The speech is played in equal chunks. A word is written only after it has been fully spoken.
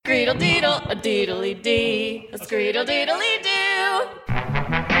screedle deedle, a deedly dee, a screedle deedly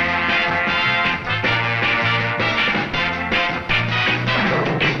doo.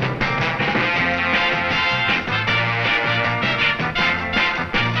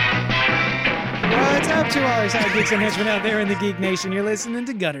 What's up to all our side geeks and henchmen out there in the Geek Nation? You're listening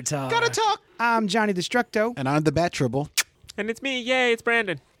to Gutter Talk. Gotta talk. I'm Johnny Destructo. And I'm the Bat Tribble. And it's me. Yay, it's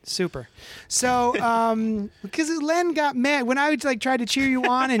Brandon. Super. So, because Len got mad when I tried to cheer you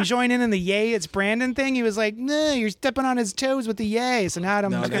on and join in the "Yay, it's Brandon" thing. He was like, "No, you're stepping on his toes with the yay." So now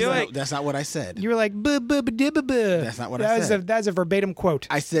I'm. No, just that's not what I said. You were like, "Buh buh buh buh buh." That's not what I said. That's a verbatim quote.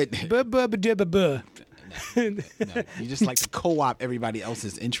 I said, Buh buh buh buh buh. no, you just like to co-op everybody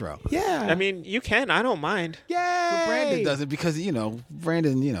else's intro. Yeah. I mean, you can. I don't mind. Yay. But Brandon doesn't because,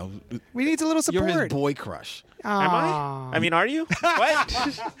 Brandon, We need a little support. you're his boy crush. Am I? I mean, are you?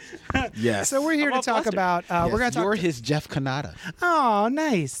 What? Yes. So we're here I'm to all talk flustered. about. Yes, We're going to talk. you're his Jeff Kanata. Oh,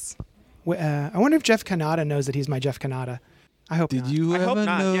 nice. I wonder if Jeff Kanata knows that he's my Jeff Kanata. I hope Did not. you I hope ever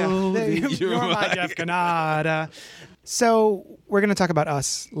not, know You're that you're my Jeff Kanata. So we're going to talk about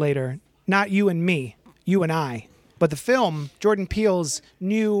us later. Not you and me, you and I. But the film, Jordan Peele's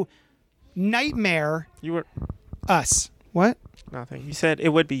new nightmare, You were Us. What? nothing. You said it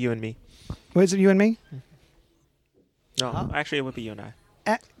would be you and me. What is it, you and me? No, actually, it would be you and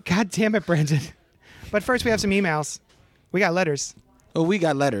I. God damn it, Brandon. But first we have some emails. We got letters. Oh, we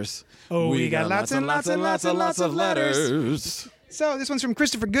got letters. Oh, we got lots and lots and lots and lots of letters. So this one's from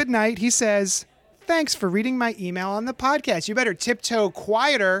Christopher Goodnight. He says, "Thanks for reading my email on the podcast. You better tiptoe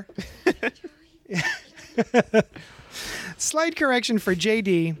quieter." Slight correction for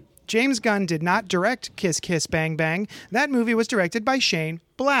JD. James Gunn did not direct Kiss Kiss Bang Bang. That movie was directed by Shane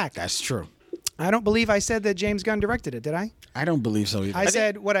Black. That's true. I don't believe I said that James Gunn directed it, did I? I don't believe so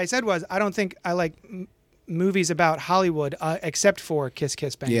either. What I said was, I don't think I like movies about Hollywood except for Kiss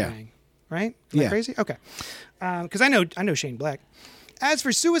Kiss Bang Yeah. Bang. Right? Am I Yeah. crazy? Okay. Because I know Shane Black. As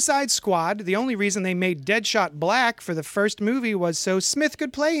for Suicide Squad, the only reason they made Deadshot black for the first movie was so Smith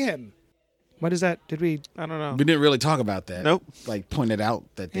could play him. What is that? Did we? I don't know. We didn't really talk about that. Nope. Like pointed out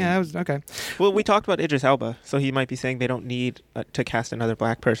that they, Yeah, that was okay. Well, we talked about Idris Elba, so he might be saying they don't need to cast another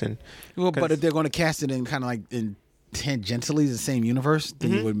black person. Well, but 'Cause- if they're going to cast it in kind of like in tangentially the same universe,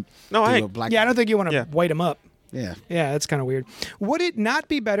 then you would No, do I- a black. Yeah, I don't think you want to Yeah. white him up. Yeah. Yeah, that's kind of weird. Would it not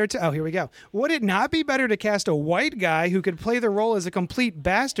be better to... Oh, here we go. Would it not be better to cast a white guy who could play the role as a complete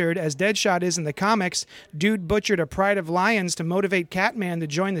bastard, as Deadshot is in the comics? Dude butchered a pride of lions to motivate Catman to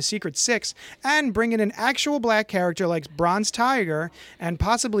join the Secret Six, and bring in an actual black character like Bronze Tiger and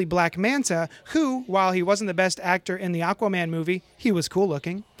possibly Black Manta, who, while he wasn't the best actor in the Aquaman movie, he was cool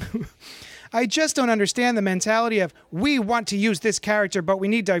looking. I just don't understand the mentality of, we want to use this character, but we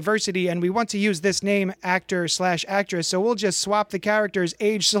need diversity, and we want to use this name, actor/actress, so we'll just swap the character's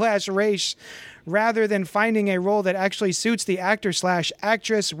age/race rather than finding a role that actually suits the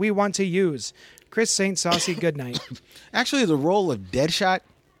actor/actress we want to use. Chris St. Saucy, good night. Actually, the role of Deadshot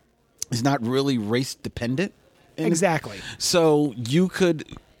is not really race dependent. Exactly. So you could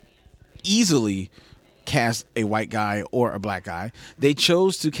easily cast a white guy or a black guy. They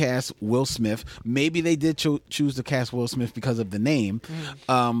chose to cast Will Smith. Maybe they did choose to cast Will Smith because of the name,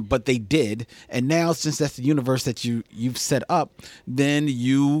 but they did. And now, since that's the universe that you've set up, then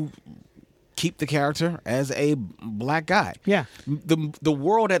you keep the character as a black guy. Yeah. The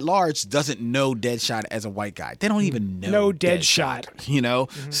world at large doesn't know Deadshot as a white guy. They don't even know No Deadshot.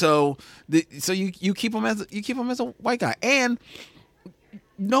 So you keep him as a white guy. And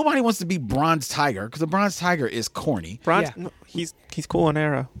nobody wants to be Bronze Tiger because the Bronze Tiger is corny. Bronze, Yeah. no, he's cool on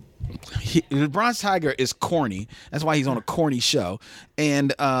Arrow. The Bronze Tiger is corny. That's why he's on a corny show.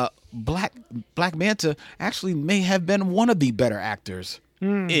 And Black Manta actually may have been one of the better actors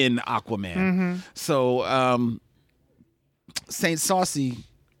in Aquaman. So Saint Saucy,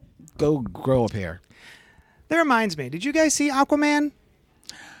 go grow up hair. That reminds me, did you guys see Aquaman?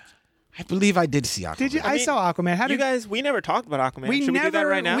 I believe I did see Aquaman. Did you? I mean, saw Aquaman. How You did guys, we never talked about Aquaman. we Should never we do that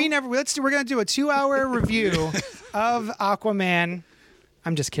right now? We're going to do a 2-hour review of Aquaman.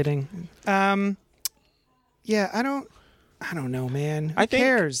 I'm just kidding. Yeah, I don't know, man. Who I think-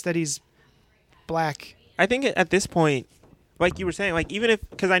 cares that he's black? I think at this point, like you were saying, like even if,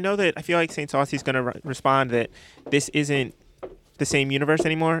 because I know that I feel like St. Saucy's going to respond that this isn't the same universe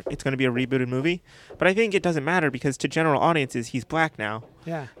anymore. It's going to be a rebooted movie. But I think it doesn't matter because to general audiences, he's black now.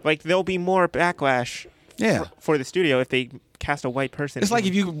 Yeah. Like there'll be more backlash for the studio if they cast a white person. It's like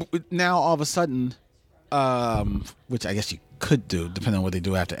if you now all of a sudden, which I guess you could do depending on what they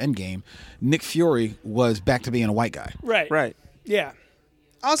do after Endgame, Nick Fury was back to being a white guy. Right. Yeah.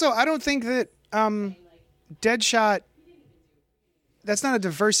 Also, I don't think that Deadshot that's not a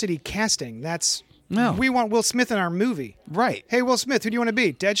diversity casting. That's No. We want Will Smith in our movie. Right. Hey, Will Smith, who do you want to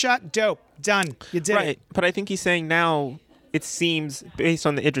be? Deadshot? Dope. Done. You did Right. it. But I think he's saying now it seems, based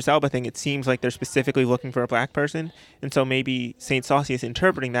on the Idris Elba thing, it seems like they're specifically looking for a black person. And so maybe St. Saucy is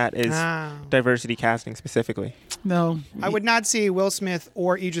interpreting that as diversity casting specifically. No. I would not see Will Smith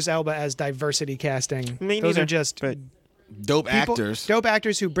or Idris Elba as diversity casting. Me Those neither, are just but Dope people- actors Dope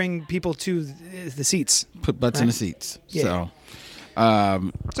actors who bring people to the seats. put butts in the seats. Yeah.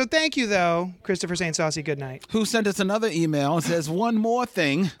 So thank you, though, Christopher St. Saucy. Good night. Who sent us another email and says, one more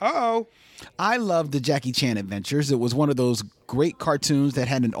thing. Uh-oh. I loved the Jackie Chan adventures. It was one of those great cartoons that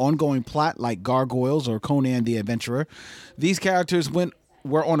had an ongoing plot like Gargoyles or Conan the Adventurer. These characters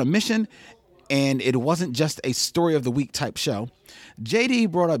were on a mission, and it wasn't just a story of the week type show.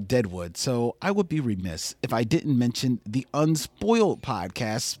 JD brought up Deadwood, so I would be remiss if I didn't mention the Unspoiled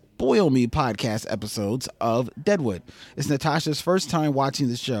podcast, Spoil Me podcast episodes of Deadwood. It's Natasha's first time watching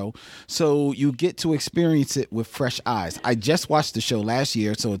the show, so you get to experience it with fresh eyes. I just watched the show last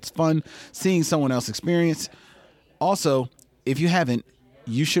year, so it's fun seeing someone else experience. Also, if you haven't,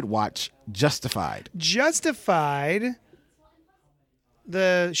 you should watch Justified. Justified,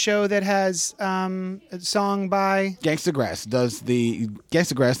 the show that has a song by Gangsta Grass does the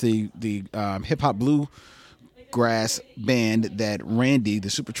hip hop bluegrass band that Randy, the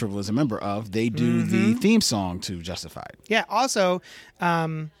Super Triple, is a member of. They do the theme song to Justified. Yeah, also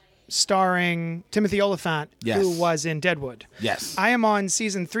starring Timothy Oliphant, Yes. who was in Deadwood. Yes. I am on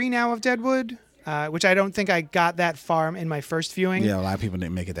season 3 now of Deadwood, which I don't think I got that far in my first viewing. Yeah, a lot of people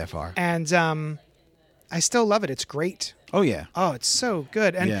didn't make it that far. And I still love it. It's great. Oh yeah. Oh, it's so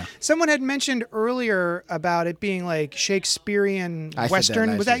good. And Yeah. someone had mentioned earlier about it being like Shakespearean I said that Western.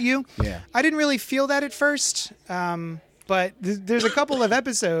 last Was that week. you? Yeah. I didn't really feel that at first. But there's a couple of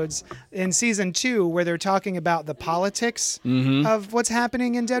episodes in season 2 where they're talking about the politics of what's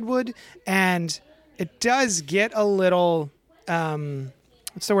happening in Deadwood. And it does get a little,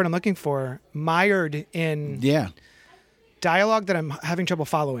 what's the word I'm looking for? Mired in Yeah. dialogue that I'm having trouble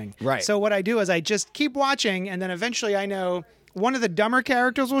following. Right. So what I do is I just keep watching, and then eventually I know one of the dumber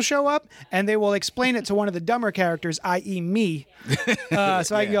characters will show up, and they will explain it to one of the dumber characters, i.e. me.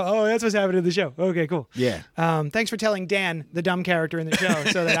 So I can go, oh, that's what's happening in the show. Okay, cool. Yeah. Thanks for telling Dan, the dumb character in the show,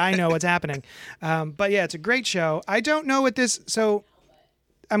 so that I know what's happening. But yeah, it's a great show. I don't know what this... So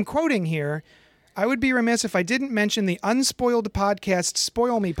I'm quoting here. I would be remiss if I didn't mention the Unspoiled podcast,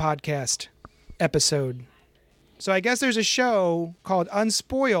 Spoil Me podcast episode. So I guess there's a show called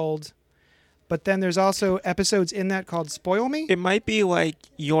Unspoiled, but then there's also episodes in that called Spoil Me. it might be like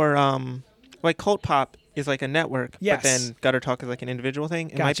your like Cult Pop is like a network, Yes. but then Gutter Talk is like an individual thing.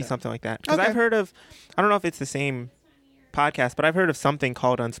 It might be Gotcha. something like that. Because Okay. I've heard of, I don't know if it's the same podcast, but I've heard of something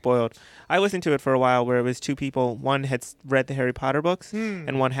called Unspoiled. I listened to it for a while where it was two people. One had read the Harry Potter books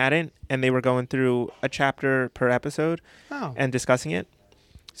and one hadn't, and they were going through a chapter per episode Oh, and discussing it.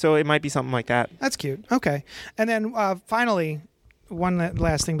 So it might be something like that. that's cute. Okay. And then finally, one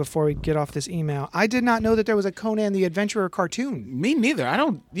last thing before we get off this email. I did not know that there was a Conan the Adventurer cartoon. Me neither.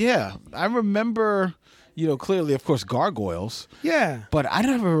 I remember, clearly, of course, Gargoyles, Yeah. but I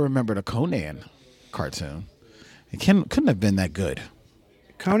never remembered a Conan cartoon. It couldn't have been that good.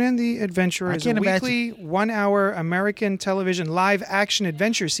 Conan the Adventurer I is a can't imagine- weekly 1-hour American television live action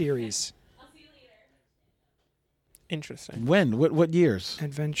adventure series. Interesting. When? What years?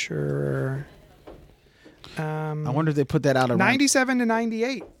 Adventurer. I wonder if they put that out around. 97 to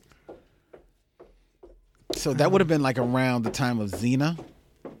 98. So that would have been like around the time of Xena.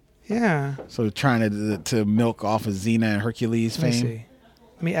 Yeah. So trying to milk off of Xena and Hercules Let me fame. see.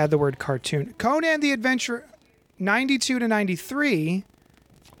 Let me add the word cartoon. Conan the Adventurer, 92 to 93,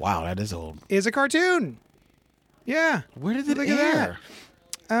 Wow, that is old. is a cartoon. Yeah. Where did it Look at that. air?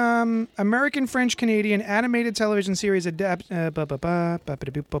 American, French, Canadian animated television series what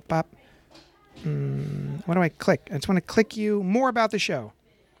do I click? I just want to click you more about the show.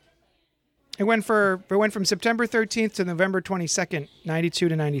 It went from September 13th to November 22nd, 92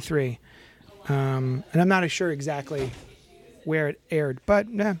 to 93. And I'm not sure exactly where it aired, but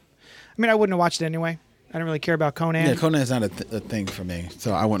I wouldn't have watched it anyway. I don't really care about Conan. Yeah, Conan's not a thing for me,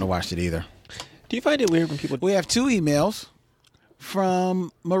 so I wouldn't have watched it either. Do you find it weird when people... We have 2 emails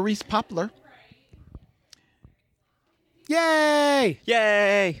from Maurice Poplar. Yay!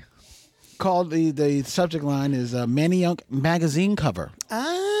 Yay! Called the subject line is Manny Young magazine cover.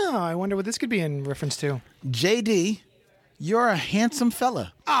 Oh, I wonder what this could be in reference to. JD, you're a handsome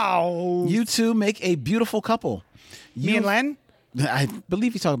fella. Oh, You two make a beautiful couple. me and Len? I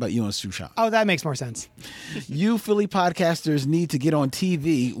believe he's talking about you and Sushan. Oh, that makes more sense. You Philly podcasters need to get on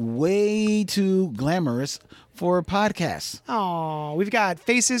TV. Way too glamorous for podcasts. Oh, we've got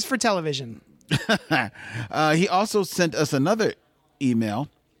faces for television. He also sent us another email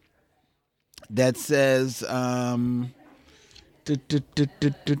that says, Did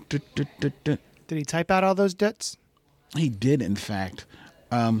he type out all those debts? he did, in fact.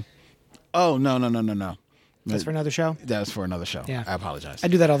 Oh, no. That's for another show? That was for another show. Yeah. I apologize. I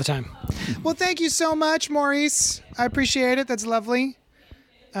do that all the time. Well, thank you so much, Maurice. I appreciate it. That's lovely.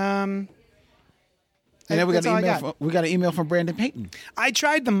 And then we got, that's all I got. we got an email from Brandon Payton. I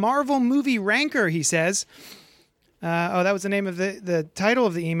tried the Marvel movie Ranker, he says. That was the name of the title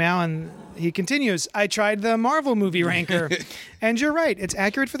of the email, and he continues, I tried the Marvel movie Ranker. And you're right, it's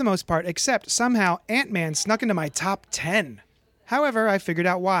accurate for the most part, except somehow Ant-Man snuck into my top 10. However, I figured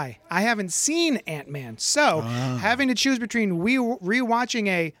out why. I haven't seen Ant-Man, so having to choose between rewatching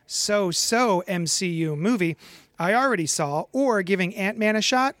a so-so MCU movie I already saw or giving Ant-Man a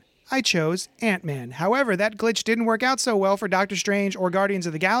shot, I chose Ant-Man. However, that glitch didn't work out so well for Doctor Strange or Guardians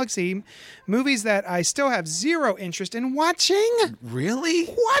of the Galaxy, movies that I still have zero interest in watching. Really?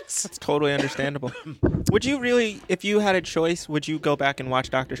 What? It's totally understandable. Would you really, if you had a choice, would you go back and watch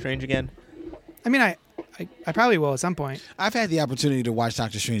Doctor Strange again? I mean, I probably will at some point. I've had the opportunity to watch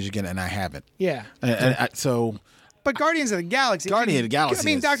Doctor Strange again, and I haven't. Yeah. So, But Guardians of the Galaxy. Guardians of the Galaxy I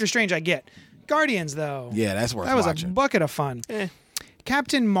mean, is- Doctor Strange, I get. Guardians, though. yeah, that's worth That was watching. a bucket of fun.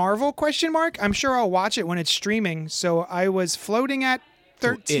 Captain Marvel, question mark? I'm sure I'll watch it when it's streaming. So I was floating at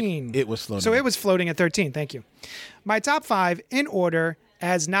 13. It was floating. So it was floating at 13. Thank you. My top 5 in order,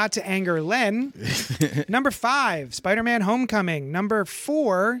 as not to anger Len. Number 5, Spider-Man Homecoming. Number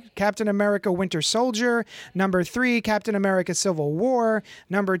 4, Captain America Winter Soldier. Number 3, Captain America Civil War.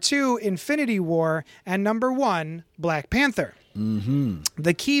 Number 2, Infinity War. And number 1, Black Panther.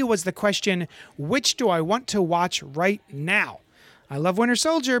 The key was the question, which do I want to watch right now? I love Winter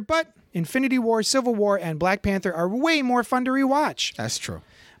Soldier, but Infinity War, Civil War, and Black Panther are way more fun to rewatch. That's true.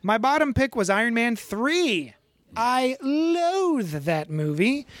 My bottom pick was Iron Man 3. I loathe that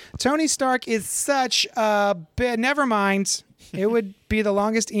movie. Tony Stark is such a never mind. It would be the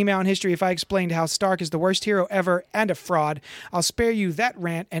longest email in history if I explained how Stark is the worst hero ever and a fraud. I'll spare you that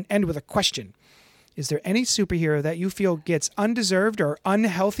rant and end with a question. Is there any superhero that you feel gets undeserved or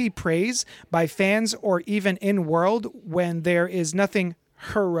unhealthy praise by fans or even in world when there is nothing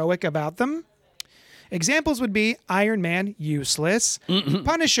heroic about them? Examples would be Iron Man, useless,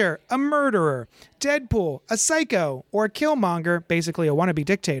 Punisher, a murderer, Deadpool, a psycho, or Killmonger, basically a wannabe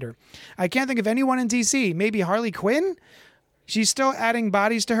dictator. I can't think of anyone in DC. Maybe Harley Quinn? She's still adding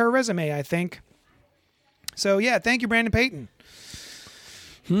bodies to her resume, I think. So yeah, thank you, Brandon Payton.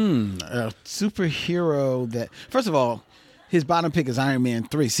 A superhero that, first of all, his bottom pick is Iron Man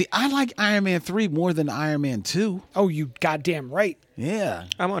 3. See, I like Iron Man 3 more than Iron Man 2. Oh, you goddamn right. Yeah.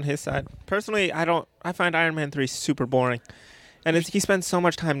 I'm on his side. Personally, I find Iron Man 3 super boring. And he spends so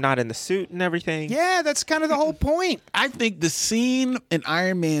much time not in the suit and everything. Yeah, that's kind of the whole point. I think the scene in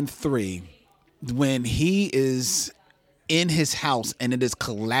Iron Man 3 when he is in his house and it is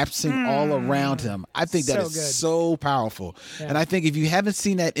collapsing all around him, I think that So is good. so powerful. Yeah. And I think if you haven't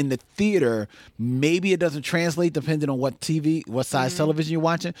seen that in the theater, maybe it doesn't translate depending on what size television you're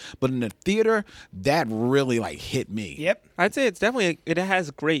watching. But in the theater, that really like hit me. Yep. I'd say it's definitely, it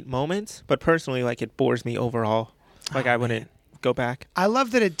has great moments, but personally, like, it bores me overall. Like, I wouldn't go back. I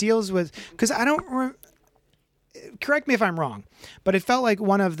love that it deals with, because I don't, correct me if I'm wrong, but it felt like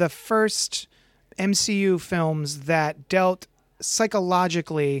one of the first MCU films that dealt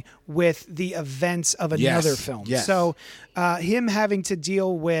psychologically with the events of another film. yes. So him having to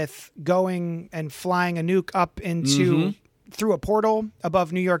deal with going and flying a nuke up into through a portal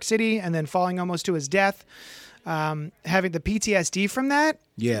above New York City and then falling almost to his death. Having the PTSD from that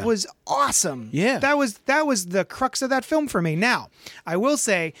was awesome. Yeah. That was the crux of that film for me. Now, I will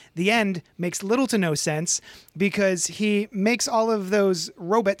say the end makes little to no sense because he makes all of those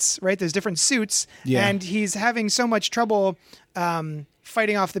robots, right? Those different suits, and he's having so much trouble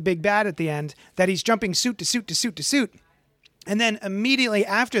fighting off the big bad at the end that he's jumping suit to suit to suit to suit. And then immediately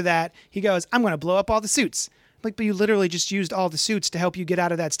after that, he goes, I'm going to blow up all the suits. Like, but you literally just used all the suits to help you get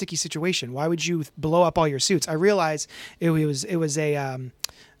out of that sticky situation. Why would you blow up all your suits? I realize it was a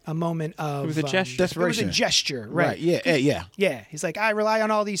moment of... It was a gesture. It was a Desperation. gesture, right. Yeah. Yeah. He's like, I rely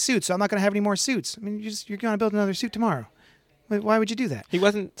on all these suits, so I'm not going to have any more suits. I mean, you're going to build another suit tomorrow. Why would you do that? He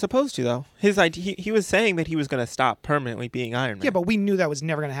wasn't supposed to, though. His idea, he was saying that he was going to stop permanently being Iron Man. Yeah, but we knew that was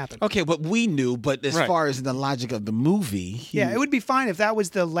never going to happen. Okay, but we knew, but as Right. far as the logic of the movie, Yeah, it would be fine if that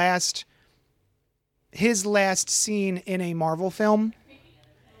was the last his last scene in a Marvel film,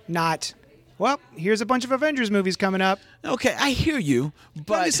 not, well, here's a bunch of Avengers movies coming up. Okay, I hear you,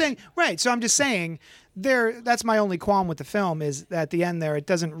 but I'm just saying, right? So I'm just saying, that's my only qualm with the film is that at the end there, it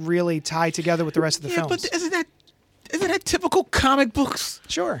doesn't really tie together with the rest of the yeah, films. but isn't that typical comic books?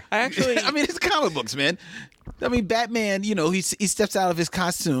 Sure. I actually, I mean, it's comic books, man. I mean, Batman. You know, he steps out of his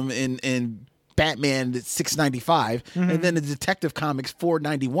costume in Batman 695, and then the Detective Comics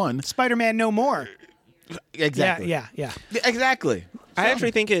 491. Spider-Man No More. Exactly. Yeah. Exactly. I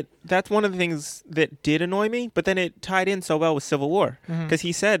actually think that's one of the things that did annoy me, but then it tied in so well with Civil War because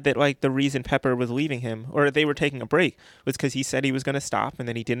he said that like the reason Pepper was leaving him or they were taking a break was because he said he was going to stop and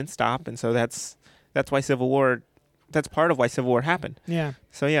then he didn't stop, and so that's why Civil War. That's part of why Civil War happened. Yeah.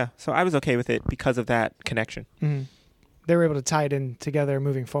 So I was okay with it because of that connection. They were able to tie it in together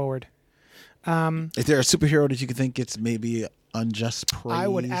moving forward. Is there a superhero that you could think gets maybe unjust praise? I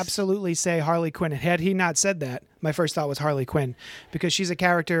would absolutely say Harley Quinn. Had he not said that, my first thought was Harley Quinn because she's a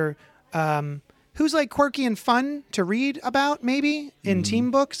character who's like quirky and fun to read about maybe in team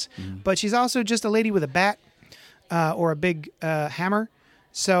books, but she's also just a lady with a bat or a big hammer.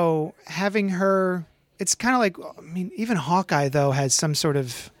 So having her, it's kind of like, I mean, even Hawkeye though has some sort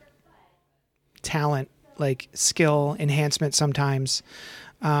of talent, like skill enhancement sometimes.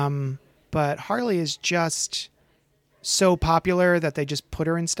 But Harley is just so popular that they just put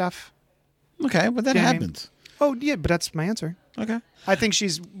her in stuff. Okay, but that Yeah, I mean- happens. Oh, yeah, but that's my answer. Okay. I think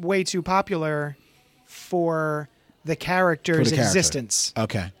she's way too popular for the character's For the character. existence.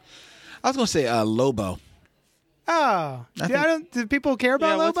 Okay. I was gonna say Lobo. Oh, do people care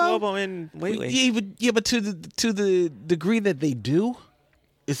about What's Lobo? Lobo in lately? Yeah, but to the degree that they do,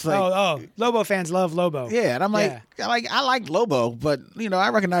 it's like Lobo fans love Lobo. yeah, and I'm like, I like Lobo, but you know, I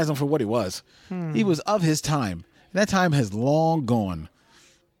recognize him for what he was. He was of his time. That time has long gone.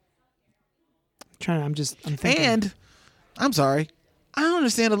 I'm thinking. And I'm sorry, I don't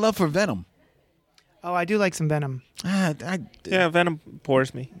understand the love for Venom. Oh, I do like some Venom. Yeah, Venom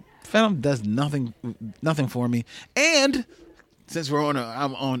bores me. Venom does nothing for me. And since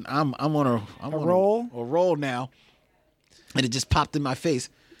I'm on a roll now, and it just popped in my face.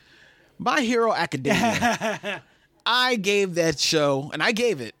 My Hero Academia. I gave that show, and I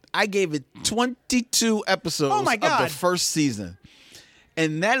gave it 22 episodes Oh my God. of the first season.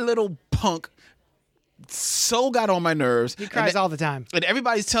 And that little punk so got on my nerves. He cries all the time. And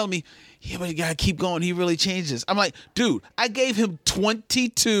everybody's telling me, yeah, but you gotta keep going. He really changes. I'm like, dude, I gave him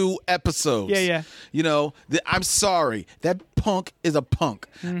 22 episodes. Yeah. You know, I'm sorry. That punk is a punk.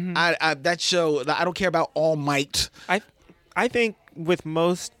 That show, I don't care about All Might. I think with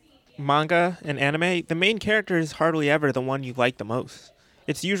most manga and anime, the main character is hardly ever the one you like the most.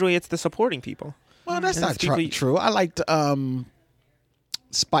 It's usually the supporting people. Well, that's And not it's people true. I liked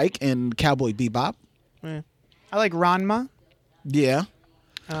Spike and Cowboy Bebop. I like Ranma. Yeah.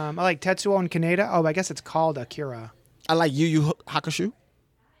 I like Tetsuo and Kaneda. Oh, I guess it's called Akira. I like Yu Yu Hakusho.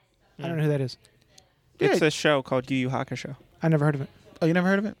 I don't know who that is. It's a show called Yu Yu Hakusho. I never heard of it. Oh, you never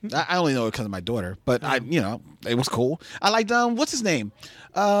heard of it? I only know it because of my daughter, but it was cool. I liked what's his name?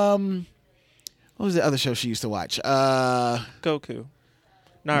 What was the other show she used to watch? Goku,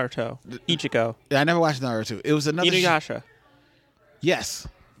 Naruto, Ichigo, I never watched Naruto. It was another. Inuyasha. Yes.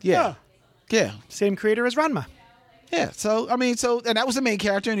 Yeah. Yeah. Same creator as Ranma. Yeah. So and that was the main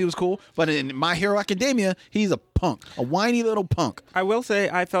character, and he was cool. But in My Hero Academia, he's a punk, a whiny little punk. I will say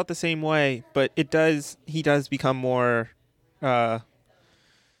I felt the same way, but he does become more, not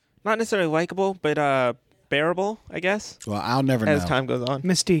necessarily likable, but bearable, I guess, Well, I'll never know. as time goes on.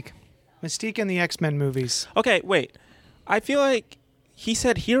 Mystique in the X-Men movies. Okay, wait. I feel like he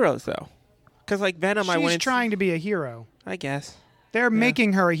said heroes though, because like Venom, I She's went. trying to be a hero. I guess. They're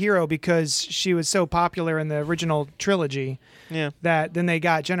making her a hero because she was so popular in the original trilogy Yeah. that then they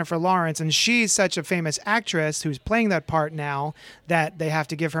got Jennifer Lawrence, and she's such a famous actress who's playing that part now that they have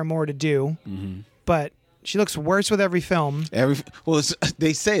to give her more to do. But she looks worse with every film.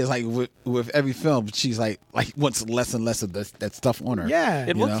 They say it's like with every film, she's like wants less and less of that stuff on her. Yeah.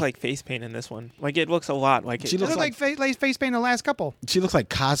 It You looks know? like face paint in this one. Like it looks a lot like it. She It looks looked like face paint in the last couple. She looks like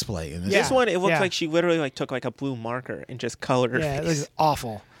cosplay in this. Yeah. This one, it looks Yeah. like she literally like took like a blue marker and just colored her Yeah, it face. looks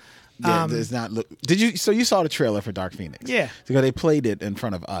awful. Yeah, does not look. Did you? So you saw the trailer for Dark Phoenix? Yeah. Because they played it in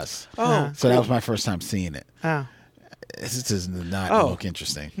front of us. Oh, So that was my first time seeing it. Oh, This does not Oh. look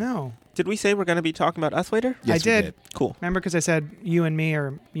interesting. no. Did we say we're going to be talking about us later? Yes, I we did. Cool. Remember because I said you and me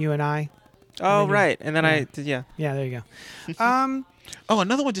or you and I? Oh, then you- right. And then I did, yeah. Yeah, there you go. Oh,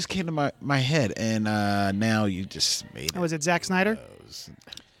 another one just came to my head, and now you just made it. Was it Zack Snyder?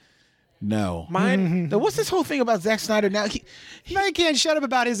 No. Mine. Now, what's this whole thing about Zack Snyder now? Now you can't shut up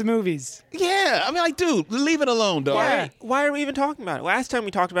about his movies. Yeah, I mean, like, dude, leave it alone, dog. Why are we even talking about it? Last time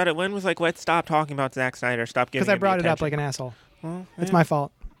we talked about it, Wen was like, let's stop talking about Zack Snyder. Stop giving Because I him the brought it up attention. like an asshole. Well, It's my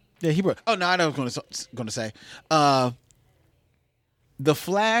fault. Yeah, he brought. Oh no, I know what I was going to say. The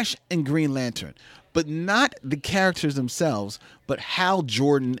Flash and Green Lantern, but not the characters themselves, but Hal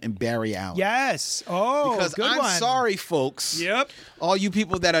Jordan and Barry Allen. Yes. Oh, Because good I'm one. sorry, folks. Yep. All you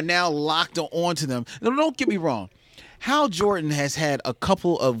people that are now locked onto them. No, don't get me wrong. Hal Jordan has had a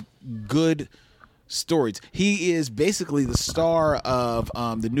couple of good stories. He is basically the star of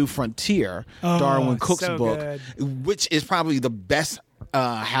The New Frontier, Darwin Cook's so book, good. which is probably the best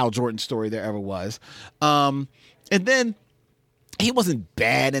Hal Jordan story there ever was. And then he wasn't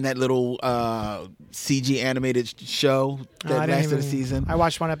bad in that little CG animated show that lasted a season. I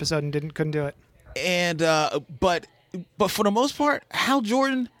watched one episode and couldn't do it. And but for the most part, Hal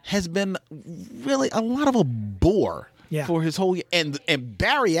Jordan has been really a lot of a bore for his whole and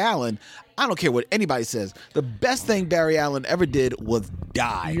Barry Allen. I don't care what anybody says. The best thing Barry Allen ever did was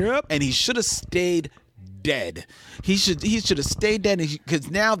die. Yep. And he should have stayed dead. He should have stayed dead because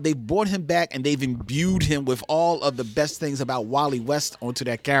now they brought him back and they've imbued him with all of the best things about Wally West onto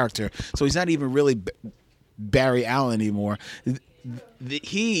that character. So he's not even really Barry Allen anymore.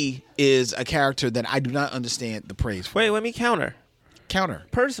 He is a character that I do not understand the praise for. Wait, let me counter.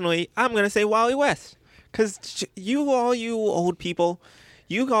 Personally, I'm going to say Wally West. Because you old people,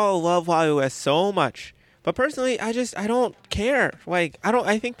 you all love Wally West so much. But personally, I don't care. Like,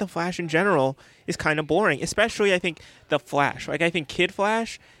 I think The Flash in general is kind of boring. Especially, I think, The Flash. Like, I think Kid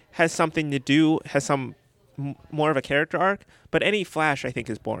Flash has something to do, has some more of a character arc. But any Flash, I think,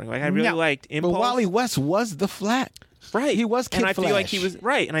 is boring. Like, I really liked Impulse. But Wally West was the Flash. Right. He was Kid and I Flash. feel like he was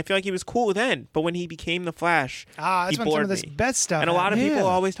right, and I feel like he was cool then. But when he became the Flash, that's he when bored some of this me. best stuff And a lot of happened. people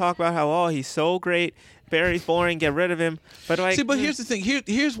always talk about how he's so great, Barry's boring, get rid of him. But like, see, but here's the thing.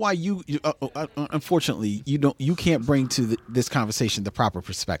 Here's why you unfortunately you can't bring to this conversation the proper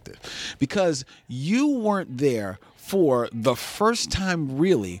perspective, because you weren't there for the first time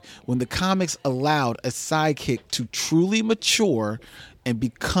really when the comics allowed a sidekick to truly mature and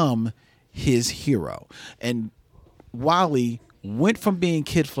become his hero. And Wally went from being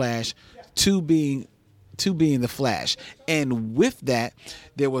Kid Flash to being the Flash, and with that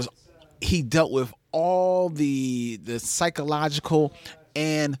he dealt with all the psychological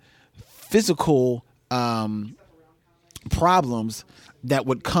and physical problems that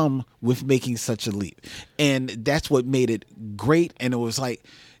would come with making such a leap. And that's what made it great. And it was like,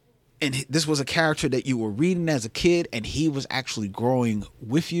 and this was a character that you were reading as a kid, and he was actually growing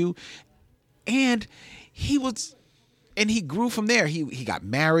with you. And he grew from there. He got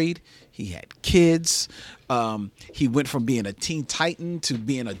married. He had kids. He went from being a Teen Titan to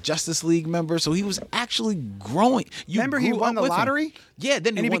being a Justice League member. So he was actually growing. Remember he won the lottery? Yeah.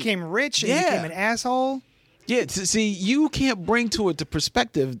 Then And he became rich and he became an asshole? Yeah. See, you can't bring to it the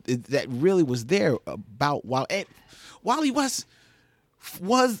perspective that really was there about Wally West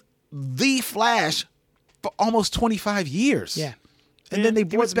was the Flash for almost 25 years. Yeah. And then they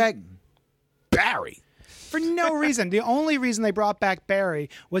brought back Barry. For no reason. The only reason they brought back Barry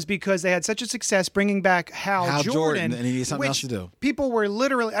was because they had such a success bringing back Hal Jordan. And he needed something else to do. People were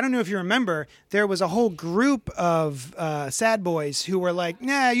literally, I don't know if you remember, there was a whole group of sad boys who were like,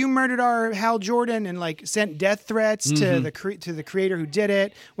 nah, you murdered our Hal Jordan, and like sent death threats to the creator who did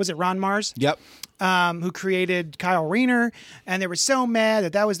it. Was it Ron Mars? Yep. Who created Kyle Rayner, and they were so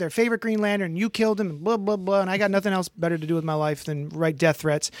mad that was their favorite Green Lantern, and you killed him, and blah, blah, blah, and I got nothing else better to do with my life than write death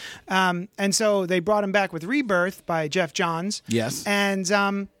threats. And so they brought him back with Rebirth by Jeff Johns. Yes.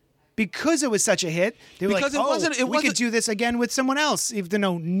 And because it was such a hit, they were Because like, we could do this again with someone else, even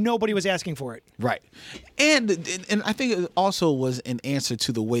though nobody was asking for it. Right. And I think it also was an answer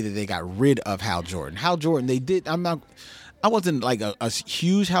to the way that they got rid of Hal Jordan. Hal Jordan, I wasn't like a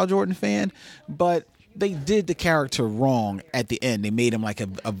huge Hal Jordan fan, but they did the character wrong at the end. They made him like a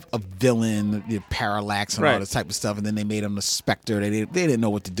villain, Parallax and all this type of stuff, and then they made him the Spectre. They didn't know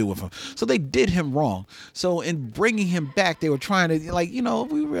what to do with him, so they did him wrong. So in bringing him back, they were trying to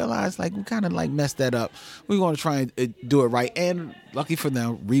we realized we kind of messed that up. We're going to try and do it right, and lucky for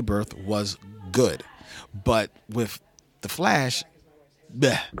them, Rebirth was good, but with the Flash,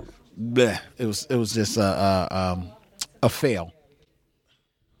 bleh, it was just a fail.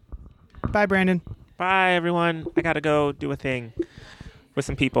 Bye, Brandon. bye, everyone. I got to go do a thing with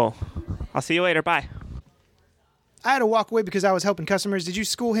some people. I'll see you later. Bye. I had to walk away because I was helping customers. Did you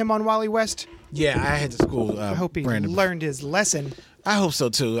school him on Wally West? Yeah, I had to school. I hope he Brandon. learned his lesson. I hope so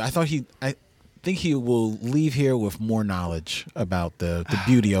too. I thought think he will leave here with more knowledge about the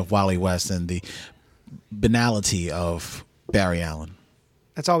beauty of Wally West and the banality of Barry Allen.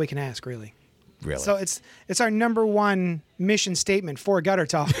 That's all we can ask, really. Really. So it's our number one mission statement for Gutter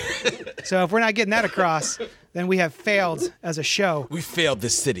Talk. So if we're not getting that across, then we have failed as a show. We failed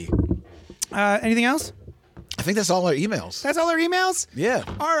this city. Anything else? I think that's all our emails. That's all our emails? Yeah.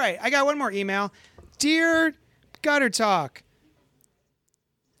 All right, I got one more email. Dear Gutter Talk,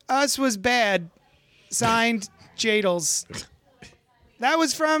 us was bad. Signed, Jadles. That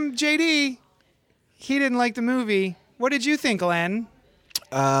was from JD. He didn't like the movie. What did you think, Len?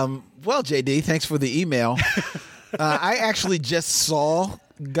 Well, JD, thanks for the email. I actually just saw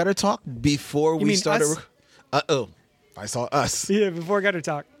Gutter Talk before we mean started. us? I saw us. Yeah, before Gutter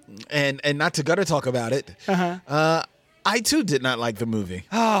Talk. And not to Gutter Talk about it. I too did not like the movie.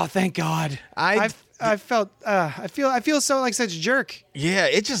 Oh, thank God. I feel so like such a jerk. Yeah,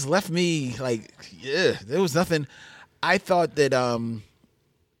 it just left me like, yeah, there was nothing. I thought that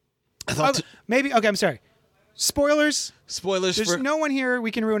Maybe okay. I'm sorry. Spoilers. spoilers There's for no one here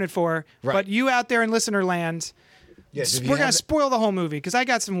we can ruin it for, Right. but you out there in listener land, Yes, if you we're gonna haven't- spoil the whole movie because I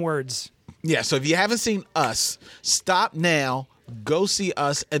got some words. Yeah, so if you haven't seen Us, stop now, go see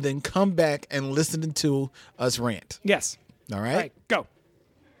Us, and then come back and listen to us rant. Yes. All right? All right, go.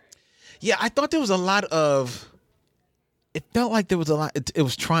 Yeah, I thought there was a lot of. It felt like there was a lot. It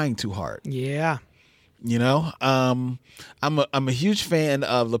was trying too hard. Yeah. You know, I'm a huge fan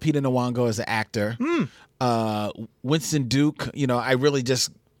of Lupita Nyong'o as an actor. Winston Duke, you know, I really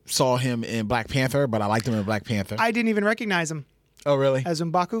just saw him in Black Panther, but I liked him in Black Panther. I didn't even recognize him Oh, really? as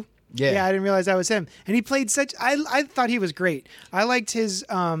M'Baku. Yeah. I didn't realize that was him. And he played such. I thought he was great. I liked his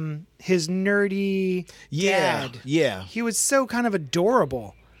nerdy Yeah, dad. yeah. He was so kind of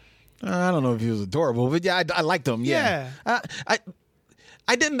adorable. I don't know if he was adorable, but yeah, I liked him. Yeah,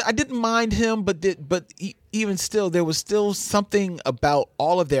 I didn't mind him, but even still, there was still something about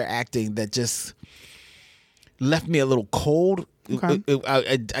all of their acting that just left me a little cold. Okay.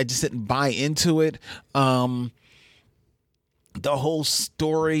 I just didn't buy into it. The whole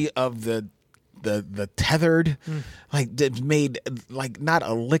story of the tethered, like, that made like not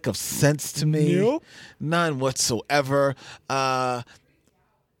a lick of sense to me. Nope. None whatsoever. I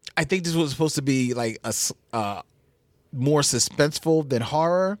think this was supposed to be like a more suspenseful than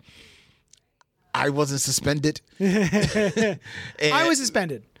horror. I wasn't suspended. I was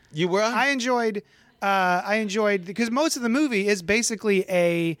suspended. You were? I enjoyed because most of the movie is basically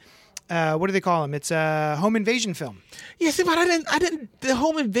a what do they call them? It's a home invasion film. Yeah, see, but I didn't. The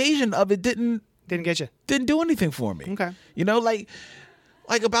home invasion of it didn't Get you? do anything for me. Okay. You know, like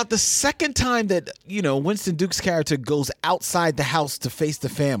about the second time that, you know, Winston Duke's character goes outside the house to face the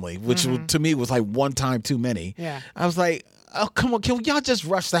family, which to me was like one time too many. Yeah. I was like, oh, come on, can y'all just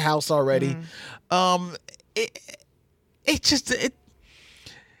rush the house already? I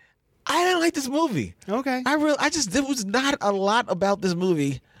didn't like this movie. Okay. There was not a lot about this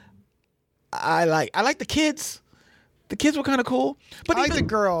movie I like the kids. The kids were kind of cool, but I like the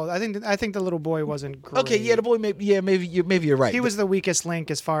girl. I think the little boy wasn't great. okay, yeah, the boy maybe you're right. He was the weakest link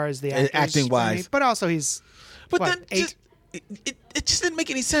as far as the actors, acting wise. but also he's but what, then 8? just, it just didn't make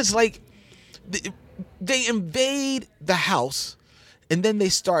any sense. Like they invade the house, and then they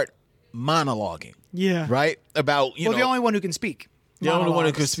start monologuing. Yeah. Right about Well, the only one who can speak. the only one who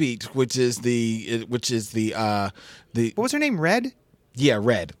Monologues. could speak, which is the What was her name? Red. yeah,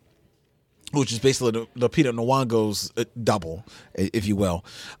 Red, which is basically Lupita Nyong'o's double, if you will.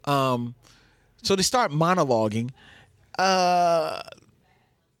 So they start monologuing,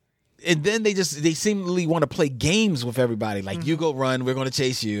 and then they seemingly want to play games with everybody. Like, you go run, we're going to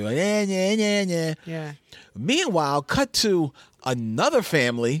chase you. Yeah. Meanwhile, cut to another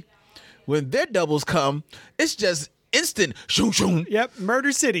family. When their doubles come, it's just instant shoom shoom. Yep.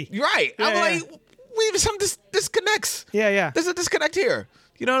 Murder City. Right. I'm Yeah, like, we some disconnects. Yeah. There's a disconnect here.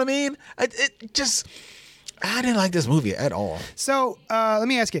 You know what I mean? I didn't like this movie at all. So let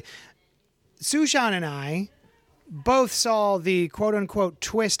me ask you, Sushan and I both saw the quote unquote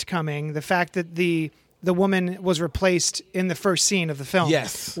twist coming. The fact that the woman was replaced in the first scene of the film.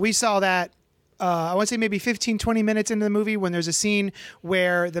 Yes. We saw that. I want to say maybe 15, 20 minutes into the movie when there's a scene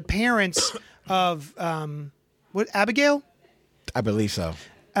where the parents of Abigail? I believe so.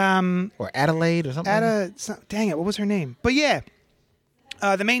 Or Adelaide or something. Dang it, what was her name? But yeah,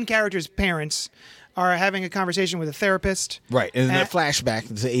 the main character's parents are having a conversation with a therapist. Right. And then that flashback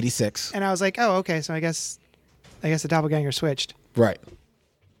to 86. And I was like, oh, okay, so I guess the doppelganger switched. Right.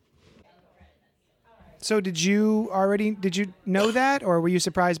 So did you know that, or were you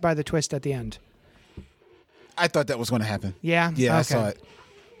surprised by the twist at the end? I thought that was going to happen. Yeah? Yeah, I Okay. saw it.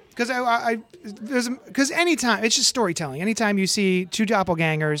 because anytime it's just storytelling. Anytime you see two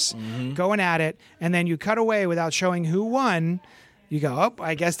doppelgangers going at it, and then you cut away without showing who won, you go, "Oh,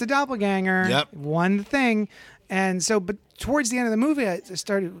 I guess the doppelganger won the thing." And so, but towards the end of the movie, it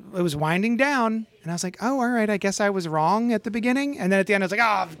was winding down, and I was like, "Oh, all right, I guess I was wrong at the beginning." And then at the end, I was like,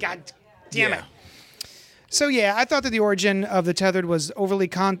 "Oh, God damn it." So yeah, I thought that the origin of the tethered was overly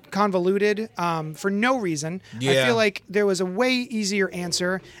convoluted for no reason. Yeah. I feel like there was a way easier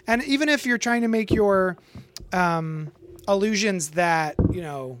answer. And even if you're trying to make your allusions that,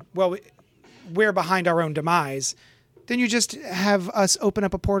 we're behind our own demise, then you just have us open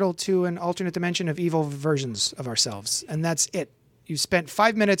up a portal to an alternate dimension of evil versions of ourselves. And that's it. You spent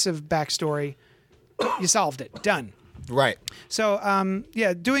 5 minutes of backstory. You solved it. Done. Right. So,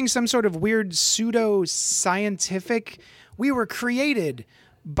 doing some sort of weird pseudo-scientific, we were created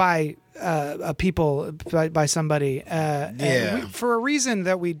by people, by somebody, for a reason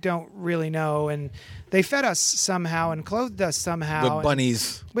that we don't really know, and they fed us somehow and clothed us somehow. With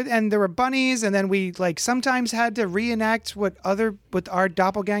bunnies. And there were bunnies, and then we sometimes had to reenact what our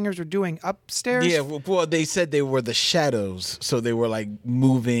doppelgangers were doing upstairs. Yeah, well, they said they were the shadows, so they were like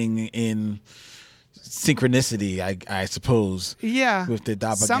moving in synchronicity, I suppose. Yeah. With the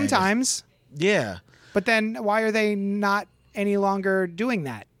doppelgangers. Sometimes. Yeah. But then why are they not any longer doing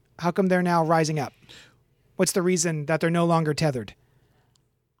that? How come they're now rising up? What's the reason that they're no longer tethered?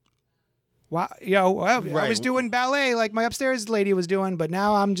 Well, I was doing ballet like my upstairs lady was doing, but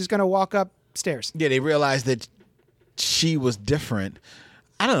now I'm just going to walk upstairs. Yeah, they realized that she was different.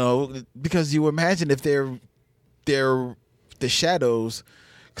 I don't know, because you imagine if they're the shadows.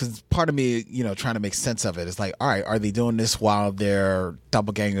 Because part of me, trying to make sense of it is like, all right, are they doing this while their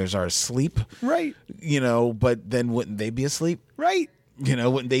doppelgangers are asleep? Right. But then wouldn't they be asleep? Right.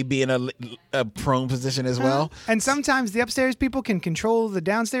 Wouldn't they be in a prone position as well? And sometimes the upstairs people can control the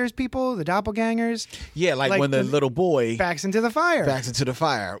downstairs people, the doppelgangers. Yeah, like when the little boy backs into the fire.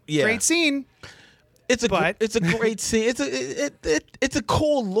 Yeah. Great scene. It's a great scene. It's a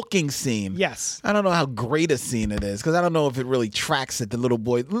cool looking scene. Yes. I don't know how great a scene it is, because I don't know if it really tracks that the little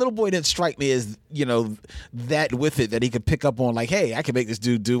boy didn't strike me as that with it that he could pick up on, like, hey, I can make this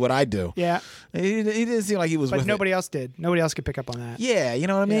dude do what I do. Yeah. He didn't seem like he was. But with nobody it. else did. Nobody else could pick up on that. Yeah, you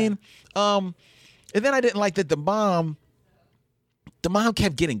know what I mean. And then I didn't like that the mom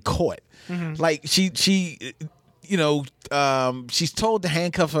kept getting caught. Mm-hmm. Like she she's told to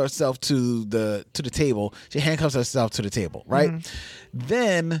handcuff herself to the table. She handcuffs herself to the table, right? Mm-hmm.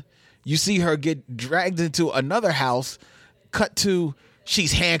 Then you see her get dragged into another house. Cut to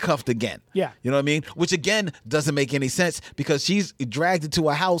she's handcuffed again. Yeah. You know what I mean? Which again doesn't make any sense, because she's dragged into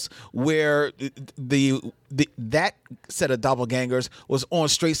a house where that set of doppelgangers was on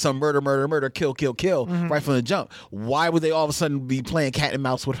straight some murder, kill, right from the jump. Why would they all of a sudden be playing cat and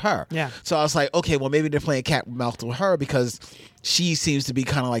mouse with her? Yeah. So I was like, okay, well, maybe they're playing cat and mouse with her because she seems to be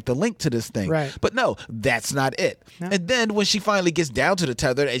kind of like the link to this thing. Right. But no, that's not it. No. And then when she finally gets down to the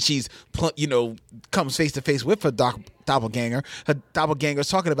tether and she's, comes face to face with her doppelganger's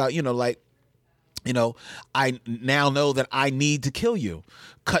talking about, I now know that I need to kill you.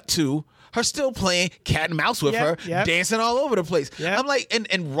 Cut to her still playing cat and mouse with her, dancing all over the place. Yep. I'm like,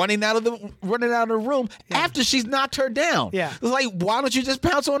 and running out of the room after she's knocked her down. Yeah. It's like, why don't you just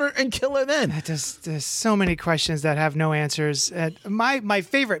pounce on her and kill her then? There's so many questions that have no answers. My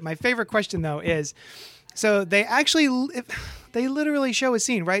favorite question though is, so they literally show a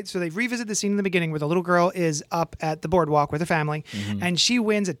scene, right? So they revisit the scene in the beginning where the little girl is up at the boardwalk with her family, and she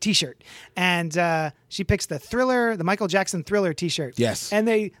wins a T-shirt, and she picks the Michael Jackson Thriller T-shirt. Yes. And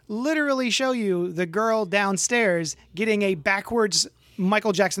they literally show you the girl downstairs getting a backwards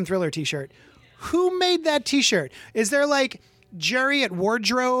Michael Jackson Thriller T-shirt. Who made that T-shirt? Is there like Jerry at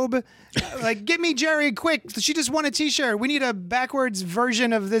wardrobe? Like, get me Jerry quick. She just won a T-shirt. We need a backwards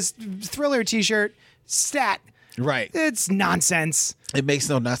version of this Thriller T-shirt. Stat. Right. It's nonsense. It makes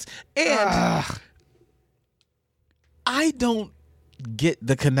no sense. And I don't get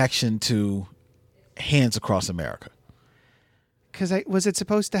the connection to Hands Across America. Because was it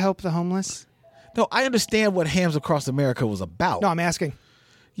supposed to help the homeless? No, I understand what Hands Across America was about. No, I'm asking.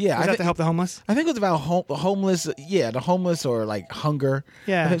 Yeah. Was that to help the homeless? I think it was about homeless. Yeah, the homeless or like hunger.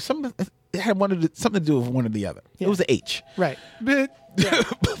 Yeah. It had something to do with one or the other. Yeah. It was the H. Right. But, yeah.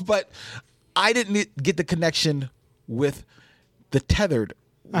 But I didn't get the connection with the tethered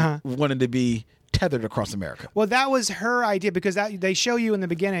wanting to be tethered across America. Well, that was her idea, because they show you in the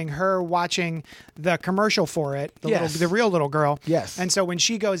beginning her watching the commercial for it, the real little girl. Yes. And so when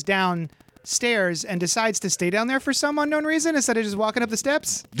she goes downstairs and decides to stay down there for some unknown reason instead of just walking up the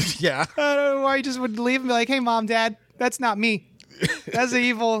steps. Yeah. I don't know why you just would leave and be like, hey, Mom, Dad, that's not me. That's the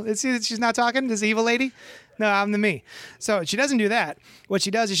evil. See that she's not talking. This evil lady. No, I'm the me. So she doesn't do that. What she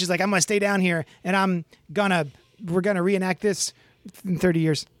does is she's like, I'm gonna stay down here, and we're gonna reenact this in 30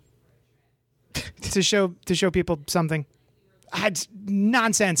 years to show people something. It's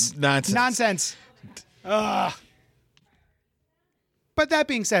nonsense. Nonsense. Ugh. But that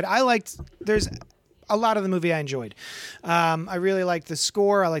being said, there's a lot of the movie I enjoyed. I really liked the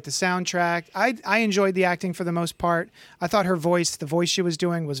score. I liked the soundtrack. I enjoyed the acting for the most part. I thought the voice she was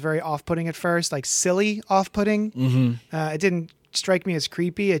doing was very off-putting at first, like silly off-putting. Mm-hmm. It didn't strike me as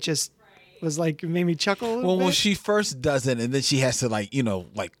creepy. It just was like, it made me chuckle a little bit. When she first does it, and then she has to like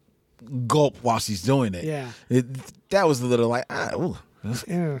gulp while she's doing it. Yeah. That was a little like,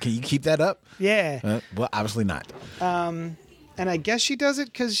 can you keep that up? Yeah. Well, obviously not. And I guess she does it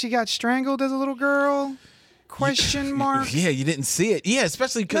because she got strangled as a little girl? Question mark. Yeah, you didn't see it. Yeah,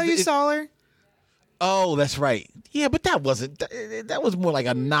 especially because... No, you saw her. Oh, that's right. Yeah, but that wasn't... That was more like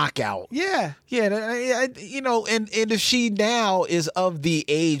a knockout. Yeah. Yeah, and if she now is of the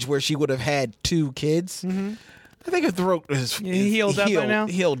age where she would have had 2 kids, I think her throat is healed up by now?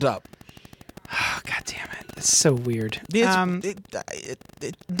 Healed up. Oh, God damn it. It's so weird. The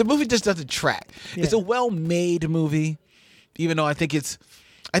movie just doesn't track. Yeah. It's a well-made movie. Even though I think it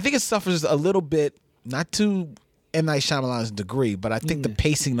suffers a little bit, not to M. Night Shyamalan's degree, but I think the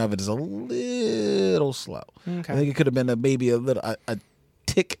pacing of it is a little slow. Okay. I think it could have been maybe a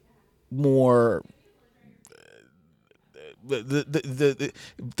tick more.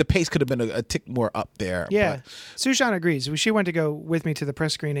 The pace could have been a tick more up there. Yeah, but. Sushan agrees. She went to go with me to the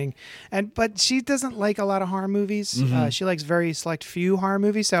press screening, but she doesn't like a lot of horror movies. Mm-hmm. She likes very select few horror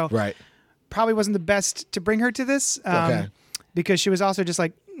movies, so Right. probably wasn't the best to bring her to this. Okay. Because she was also just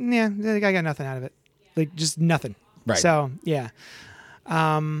like, yeah, I got nothing out of it, like just nothing. Right. So yeah,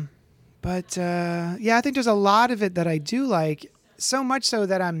 but yeah, I think there's a lot of it that I do like. So much so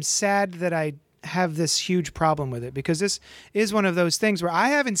that I'm sad that I have this huge problem with it, because this is one of those things where I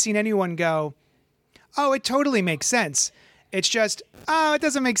haven't seen anyone go, oh, it totally makes sense. It's just, oh, it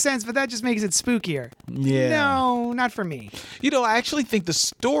doesn't make sense, but that just makes it spookier. Yeah. No, not for me. I actually think the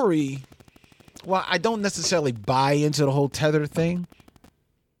story, well, I don't necessarily buy into the whole tether thing,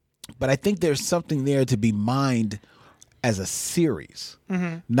 but I think there's something there to be mined as a series,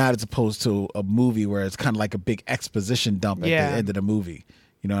 not as opposed to a movie where it's kind of like a big exposition dump at the end of the movie.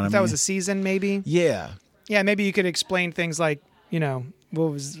 You know what I mean? That was a season, maybe? Yeah. Yeah, maybe you could explain things like,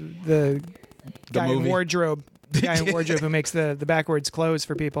 what was the guy in movie? wardrobe? The guy in wardrobe who makes the backwards clothes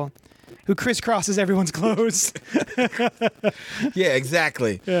for people, who crisscrosses everyone's clothes. Yeah,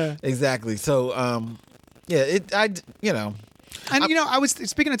 exactly. Yeah. Exactly. So, And, I was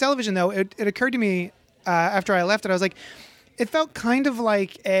speaking of television, though, it occurred to me after I left it, I was like, it felt kind of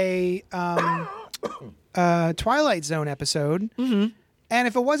like a Twilight Zone episode. Mm-hmm. And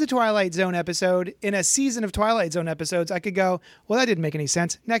if it was a Twilight Zone episode in a season of Twilight Zone episodes, I could go, well, that didn't make any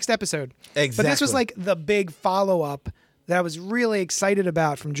sense. Next episode. Exactly. But this was like the big follow-up that I was really excited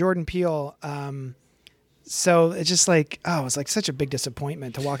about from Jordan Peele. So it's just like, it was like such a big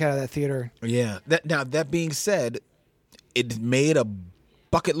disappointment to walk out of that theater. Yeah. That being said, it made a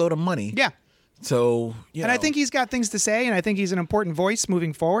bucket load of money. Yeah. So, I think he's got things to say, and I think he's an important voice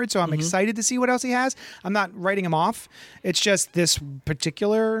moving forward. So I'm excited to see what else he has. I'm not writing him off. It's just this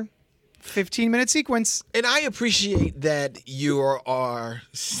particular 15-minute sequence. And I appreciate that you are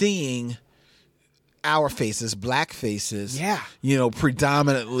seeing our faces, black faces,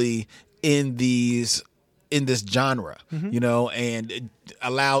 predominantly in this genre, and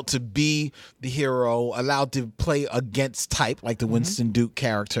allowed to be the hero, allowed to play against type, like the Winston Duke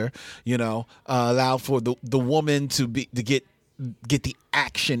character, allowed for the woman to get the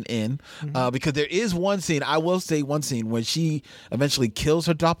action in, because there is one scene, I will say one scene, when she eventually kills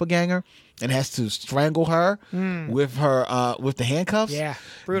her doppelganger and has to strangle her with the handcuffs. Yeah,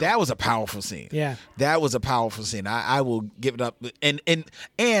 brutal. That was a powerful scene. Yeah, that was a powerful scene. I will give it up. And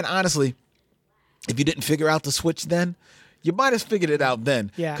honestly, if you didn't figure out the switch then, you might have figured it out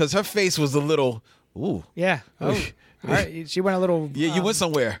then. Yeah. Because her face was a little, ooh. Yeah. Oh, all right. She went a little. Yeah, you went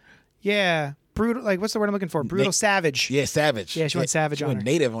somewhere. Yeah. Brutal. Like, what's the word I'm looking for? Brutal savage. Yeah, savage. Yeah, she went savage she on went her.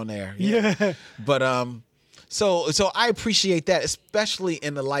 native on there. Yeah. But, so I appreciate that, especially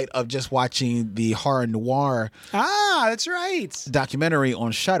in the light of just watching the horror noir that's right. documentary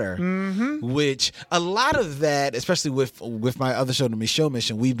on Shudder, which a lot of that, especially with my other show, The Michaud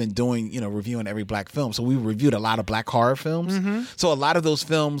Mission, we've been doing, reviewing every black film. So we reviewed a lot of black horror films. So a lot of those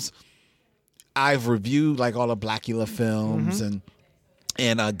films I've reviewed, like all the Blackula films and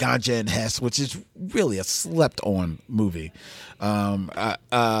Ganja and Hess, which is really a slept on movie.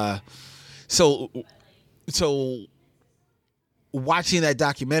 So watching that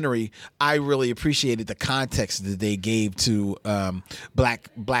documentary, I really appreciated the context that they gave to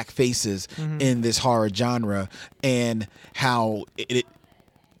black faces in this horror genre, and how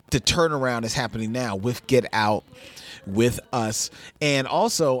the turnaround is happening now with Get Out, with Us, and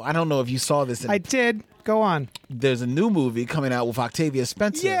also I don't know if you saw this. I did. Go on. There's a new movie coming out with Octavia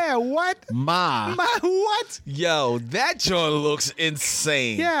Spencer. Yeah, what? Ma. What? Yo, that joint looks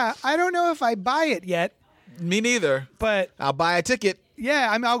insane. Yeah, I don't know if I buy it yet, Me neither. but I'll buy a ticket.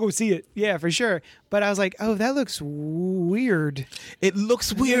 yeah, I'll go see it. Yeah, for sure. But I was like, oh, that looks weird. It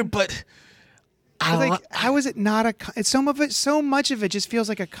looks weird, but I was like, how is it not a? It's so much of it just feels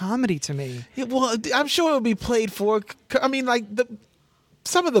like a comedy to me. well, I'm sure it'll be played for. I mean, like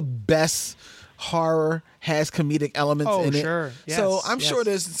some of the best horror has comedic elements in it. Sure. Yes, so I'm sure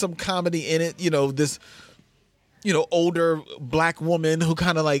there's some comedy in it. This, older black woman who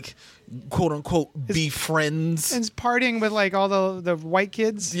kind of like, quote unquote, befriends. And it's partying with like all the white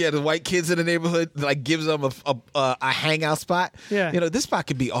kids. Yeah, the white kids in the neighborhood, like gives them a hangout spot. Yeah. This spot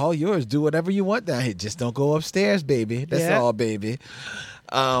could be all yours. Do whatever you want down here. Just don't go upstairs, baby. That's Yeah. all, baby.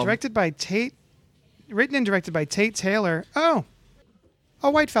 Directed by written and directed by Tate Taylor. Oh, a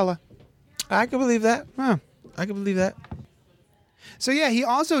white fella. I can believe that. Huh. I can believe that. So yeah, he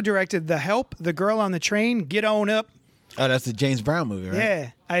also directed The Help, The Girl on the Train, Get On Up. Oh, that's the James Brown movie, right? Yeah,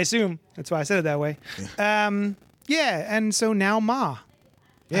 I assume that's why I said it that way. Yeah, and so now Ma.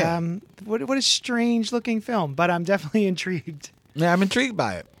 Yeah. What a strange looking film, but I'm definitely intrigued. Yeah, I'm intrigued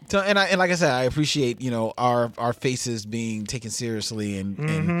by it. So, and like I said, I appreciate our faces being taken seriously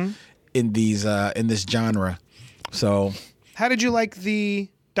in this genre. So, How did you like the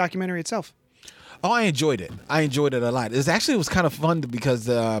documentary itself? oh, I enjoyed it. I enjoyed it a lot. It was kind of fun because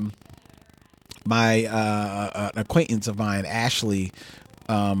my an acquaintance of mine, Ashley,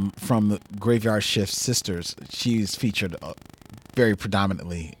 from Graveyard Shift Sisters, she's featured very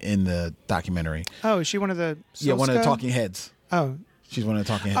predominantly in the documentary. Oh, is she one of the? Yeah, one of the Solska? talking heads. Oh, She's one of the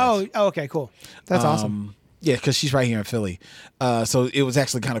talking heads. oh, okay, cool. That's awesome. Yeah, because she's right here in Philly. So it was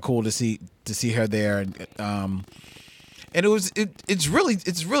actually kind of cool to see her there, and it's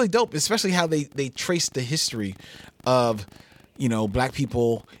really dope, especially how they trace the history of black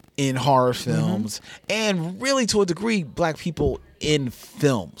people in horror films, and really to a degree black people in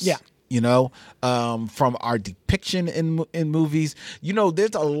films. Yeah. From our depiction in movies.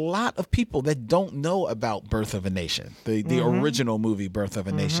 There's a lot of people that don't know about Birth of a Nation, the original movie Birth of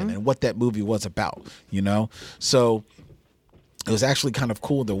a Nation, and what that movie was about. So it was actually kind of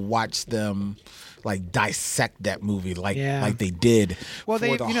cool to watch them like dissect that movie like they did for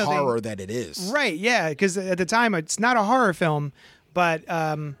the horror that it is. Right, yeah, because at the time it's not a horror film, but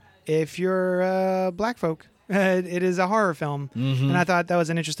if you're black folk, it is a horror film. And I thought that was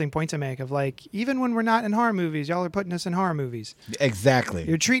an interesting point to make of like, even when we're not in horror movies, y'all are putting us in horror movies. Exactly.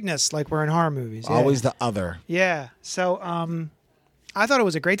 You're treating us like we're in horror movies. Yeah. Always the other. Yeah. So I thought it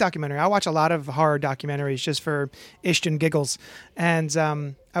was a great documentary. I watch a lot of horror documentaries just for ishton giggles. And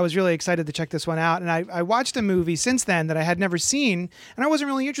I was really excited to check this one out. And I watched a movie since then that I had never seen, and I wasn't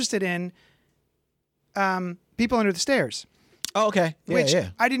really interested in, People Under the Stairs. Oh, okay. Yeah, Which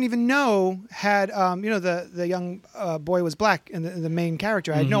yeah. I didn't even know had, the young boy was black and the main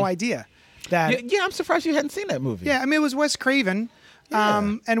character. I had no idea that. Yeah, I'm surprised you hadn't seen that movie. Yeah, I mean, it was Wes Craven.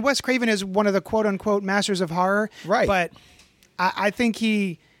 Yeah. And Wes Craven is one of the quote unquote masters of horror. Right. But I think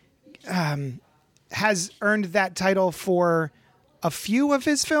he has earned that title for a few of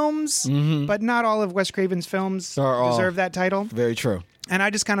his films, but not all of Wes Craven's films deserve that title. Very true. And I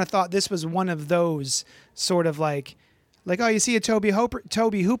just kind of thought this was one of those sort of like, oh, you see a Toby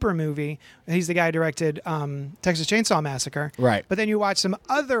Hooper movie. He's the guy who directed Texas Chainsaw Massacre. Right. But then you watch some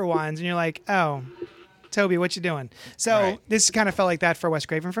other ones and you're like, oh, Toby, what you doing? So this kind of felt like that for Wes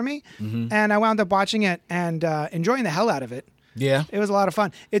Craven for me. And I wound up watching it and enjoying the hell out of it. Yeah. It was a lot of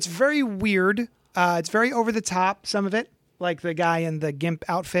fun. It's very weird. It's very over the top, some of it, like the guy in the GIMP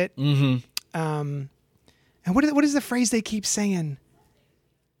outfit. And what is the phrase they keep saying?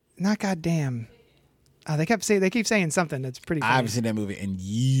 Not goddamn. They keep saying something that's pretty funny. I haven't seen that movie in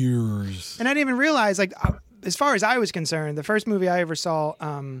years. And I didn't even realize, like, as far as I was concerned, the first movie I ever saw,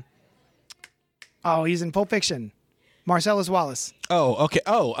 he's in Pulp Fiction. Marcellus Wallace. Oh, okay.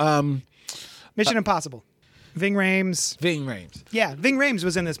 Mission Impossible. Ving Rhames. Ving Rhames. Yeah, Ving Rhames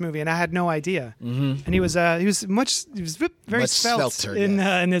was in this movie, and I had no idea. And he was very Much svelte svelter,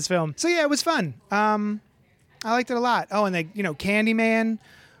 in this film. So yeah, it was fun. I liked it a lot. Oh, and Candyman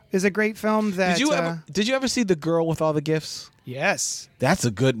is a great film. That Did you ever see The Girl with All the Gifts? Yes. That's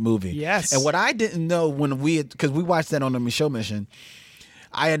a good movie. Yes. And what I didn't know because we watched that on the Michaud Mission,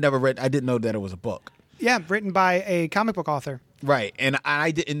 I didn't know that it was a book. Yeah, written by a comic book author. Right, and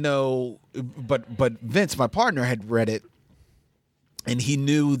I didn't know, but Vince, my partner, had read it, and he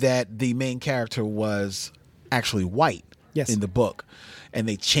knew that the main character was actually white Yes. in the book, and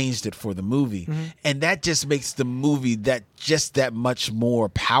they changed it for the movie, and that just makes the movie that much more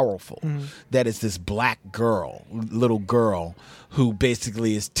powerful. That it's this black little girl, who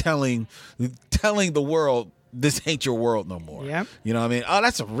basically is telling the world, this ain't your world no more. Yep. You know what I mean? Oh,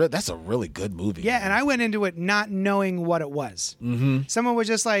 that's a really good movie. Yeah, man. and I went into it not knowing what it was. Mm-hmm. Someone was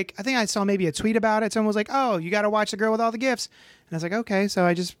just like, I think I saw maybe a tweet about it. Someone was like, "Oh, you got to watch The Girl with All the Gifts," and I was like, "Okay." So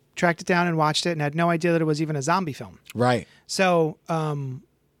I just tracked it down and watched it, and had no idea that it was even a zombie film. Right. So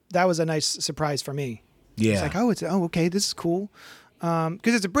that was a nice surprise for me. Yeah. It's like, okay, this is cool,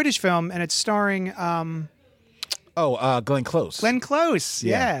 because it's a British film and it's starring Glenn Close. Glenn Close.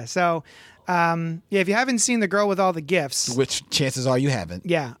 Yeah. Yeah. So if you haven't seen The Girl with All the Gifts, Which chances are you haven't.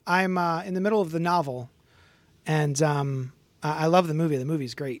 yeah, I'm in the middle of the novel, and I love the movie. The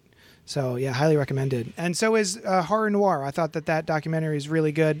movie's great. So yeah, highly recommended. And so is Horror Noir. I thought that documentary is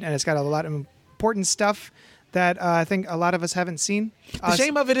really good, and it's got a lot of important stuff that I think a lot of us haven't seen. The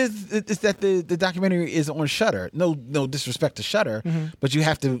shame of it is that the documentary is on Shudder. No disrespect to Shudder, but you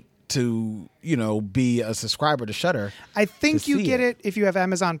have to be a subscriber to Shudder. I think to you see get it if you have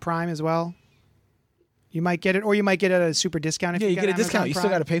Amazon Prime as well. You might get it, or you might get it at a super discount. If Yeah, you got get a Amazon discount. You still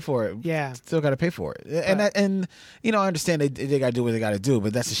Prime. got to pay for it. Yeah. Still got to pay for it. And I understand they got to do what they got to do,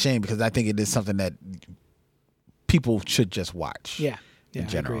 but that's a shame because I think it is something that people should just watch. Yeah. In I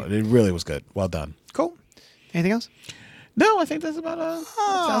general, agree. it really was good. Well done. Cool. Anything else? No, I think that's about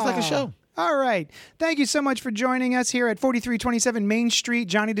sounds like a show. All right. Thank you so much for joining us here at 4327 Main Street,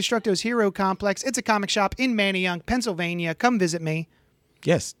 Johnny Destructo's Hero Complex. It's a comic shop in Manayunk, Pennsylvania. Come visit me.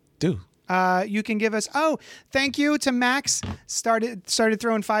 Yes, do. You can give us. Oh, thank you to Max. Started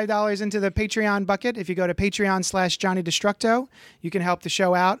throwing $5 into the Patreon bucket. If you go to Patreon/Johnny Destructo, you can help the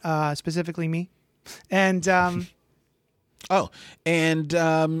show out, specifically me. And hey,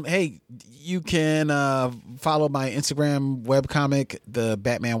 you can follow my Instagram webcomic, the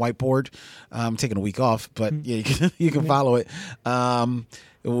Batman Whiteboard. I'm taking a week off, but yeah, you can follow it.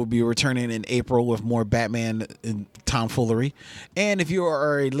 It will be returning in April with more Batman and tomfoolery. And if you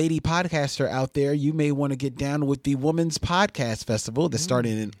are a lady podcaster out there, you may want to get down with the Women's Podcast Festival that's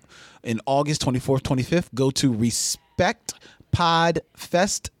starting in August 24th, 25th. Go to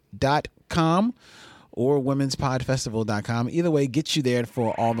respectpodfest.com or womenspodfestival.com. Either way, get you there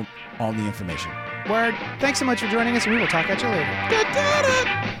for all the information. Word. Thanks so much for joining us, and we will talk at you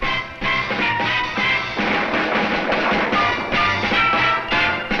later.